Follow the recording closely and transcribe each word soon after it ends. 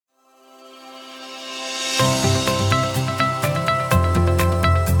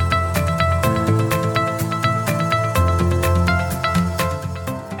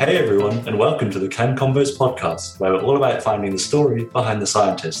Hey everyone, and welcome to the Chem Convos podcast, where we're all about finding the story behind the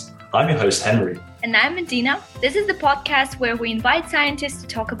scientist. I'm your host, Henry. And I'm Medina. This is the podcast where we invite scientists to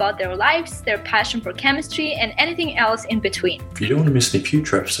talk about their lives, their passion for chemistry, and anything else in between. If you don't want to miss any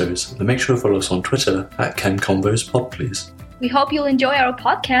future episodes, then make sure to follow us on Twitter at ChemConvosPod, please. We hope you'll enjoy our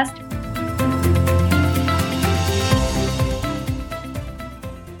podcast.